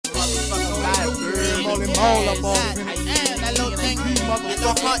Molly Mall up all in it. That little thing,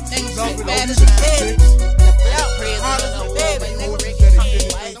 that hot thing, Love it, bad all as these a baby. chicks. The black crazy little baby, nigga.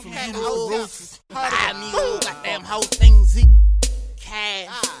 Them kind of roses. I mean, goddamn whole thing, Z. Cash,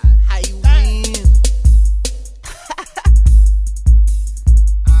 how you win?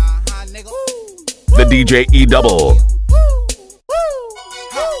 Nigga. The DJ E-double.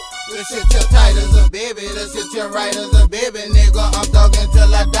 This shit your tight as a baby, this shit your right as a baby, nigga. I'm thuggin'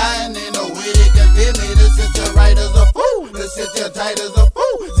 till I die and ain't no way they can fit me. This shit your right as a fool, this shit your tight as a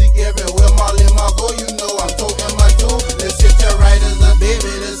fool. Zeke everywhere, Molly Margo, you know I'm toting my tool. This shit your right as a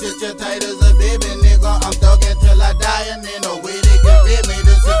baby, this shit your tight as a baby, nigga. I'm thuggin' till I die and ain't no way they can fit me.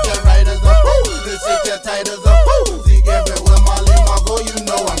 This shit your right as a fool, this shit your tight as a fool. Zeke everywhere, Molly Margo, you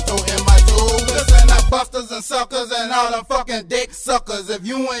know I'm toting my tool. Listen up, busters and suckers and all them fucking dick suckers. If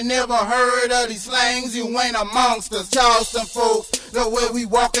you ain't never heard of these slangs, you ain't amongst us. Charleston folks, the way we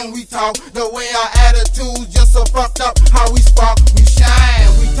walk and we talk, the way our attitudes just so fucked up. How we spark, we shine,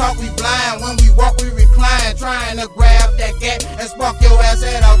 we talk, we blind. When we walk, we recline, trying to grab that gap and spark your ass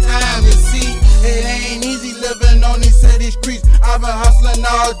at all time. You see, it ain't easy living on these city streets. I've been hustling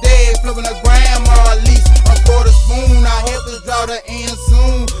all day, flipping a gram or at least a quarter spoon. I hope to draw the end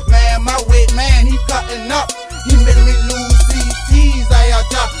soon. Man, my weight man, he cutting up. He made me lose CTs. I out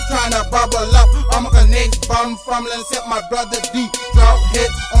job trying to bubble up. I'm a connect bum fumbling, set my brother D. Drop hit,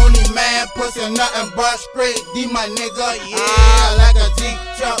 only man, pussy, nothing but straight D, my nigga. Yeah, like a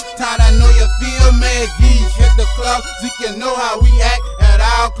G-Chuck. Time I know you feel me. Geese hit the club. Zeke, you know how we act at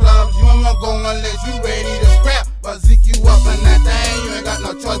our clubs. You ain't gonna go unless you ready to scrap. But Zeke, you up in that thing. You ain't got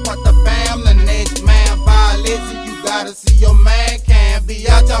no choice but to bam. The next man violates you. You gotta see your man can be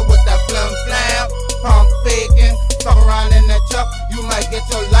out there with that flim flam. Pump faking, fuck around in that truck, you might get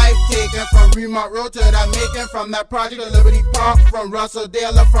your life taken. From Remont Road to that Macon, from that project to Liberty Park, from Russell-Dale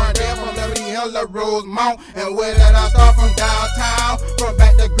to Ferndale, from Liberty Hill to Rosemount. And where did I start? From downtown, from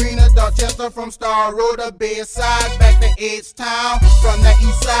back to Greener, Dorchester, from Star Road to Bayside, back to H-Town, from the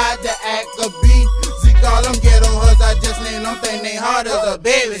east side to Ackerby. Zeke, all them ghetto hoods, I just named them, think they hard as a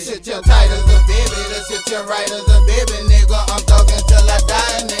baby. Shit, you're tight as a baby, this shit you're right as a baby, nigga. I'm thuggin' till I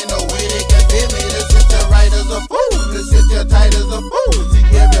die and ain't no way they can fit me. This shit you're right as a fool, this shit you're tight as a fool.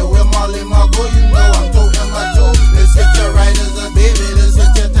 Zeke everywhere, Molly Margo, you know I'm toting my tool. This shit you're right as a baby, this shit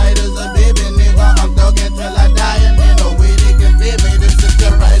you're tight as a baby, nigga. I'm thuggin' till I die and ain't no way they can fit me. This shit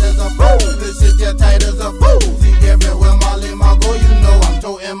you're right as a fool, this shit you're tight as a fool. Zeke everywhere, Molly Margo, you know I'm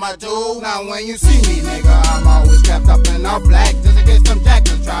toting my tool. Now when you see me, nigga, I'm always strapped up in all black, just in case some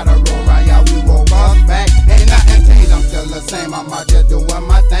jackets try to roll right, yeah, we roll us back. Ain't nothing changed, I'm still the same, I'm out here doing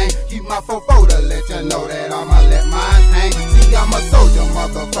my thing. Keep my fofo to let you know that I'ma let mine hang. See, I'm a soldier,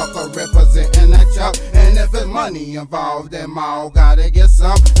 motherfucker, representing that chuck. And if it's money involved, then my all gotta get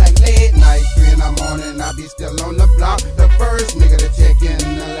some. Like late night, 3 in the morning, I be still on the block. The first nigga to check in,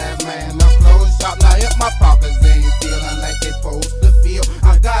 the last man to close shop. Now if my pockets ain't feeling like they supposed to feel,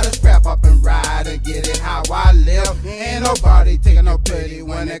 I gotta scrap up and ride and get it how I live. Ain't nobody taking no pity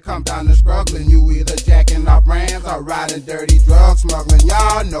when it comes down to struggling. You either jacking off brands or riding dirty drug smuggling.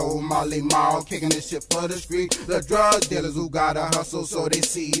 Y'all know Molly Mall kicking this shit for the street. The drug dealers who gotta hustle so they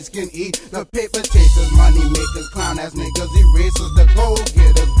seeds can eat. The paper chasers, money makers, clown ass niggas, erasers, the gold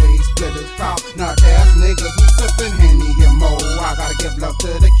getters, wage splitters, proud knock ass niggas who sippin' Henny and Mo. I gotta give love to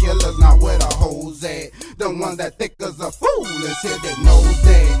the killers, not where the hoes at. The ones that think as a fool is here that knows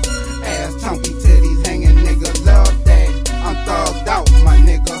that. Ass chunky titties hanging, niggas love that. I'm thugged out, my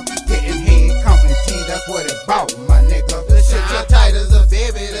nigga. Getting head, counting cheese, that's what it bout, my nigga. This shit you're tight as a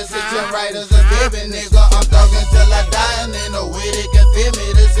baby, this shit you're right as a baby, nigga. I'm thuggin' till I die and ain't no way they can fit me.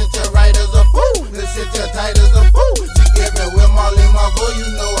 This shit you're right as a fool, this shit you're tight as a fool. She giving with Molly Margo, you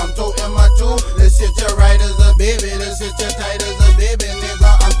know I'm toting my tool. This shit you're right as a baby, this shit you're tight as a baby, nigga.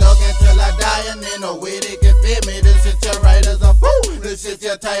 I'm thuggin' till I die and ain't no way they can fit me. This shit you're right as a fool, this shit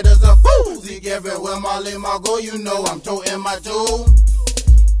you're tight as a fool. She giving with Molly Margo, you know I'm toting my tool.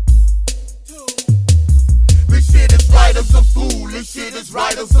 This shit is right as a fool, this shit is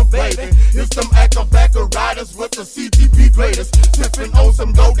right as a baby. It's them acrobatic riders with the CTP greatest, sipping on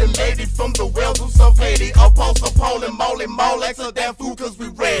some golden lady from the wells of Haiti. Oppose appalling, Molly Mall, act a damn fool cause we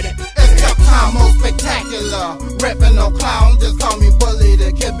ready. It's your time, most spectacular. Reppin' no clown, just call me Bully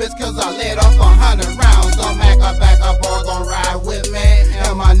the Kid, bitch, cause I let off 100 rounds. Some hacker back up, boy, gon' ride with me.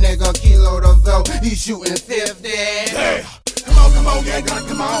 And my nigga Kilo the Vel, he shooting 50. Yeah. Come on, yeah, gotta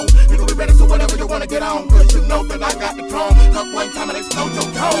come on. Nigga, we ready, so whatever you wanna get on. Cause you know that I got the chrome. Up one time and explode your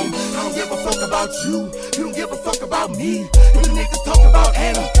dome. I don't give a fuck about you. You don't give a fuck about me. If you niggas talk about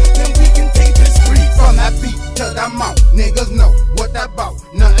Anna, then we can take the streets. From that beat to that mount, niggas know what that bout.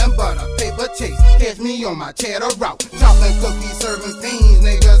 Nothing but a paper chase. catch me on my cheddar route. Chopping cookies, serving fiends,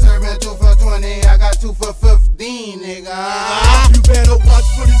 nigga. Serving 2 for 20, I got 2 for 15, nigga. You better watch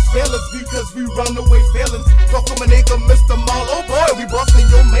for these fellas because we run away felons. Fuck with my nigga Mr. Mall, oh boy, we bustin'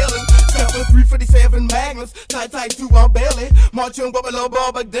 your melon. 7-357 Magnums, tight to our belly. Marching with a little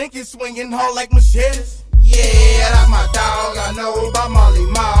Bubba Dinky, swinging hard like machetes. Yeah, that's my dog, I know about Molly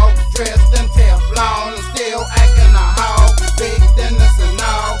Mall. Dressed in Teflon and still acting a hog. Big Dennis and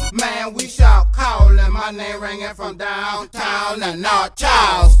all, man, we shout callin'. My name ringing from downtown and North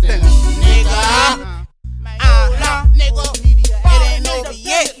Charleston. Nigga, nigga, it ain't over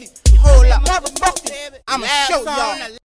yet. Hold up, motherfucker, I'ma show y'all.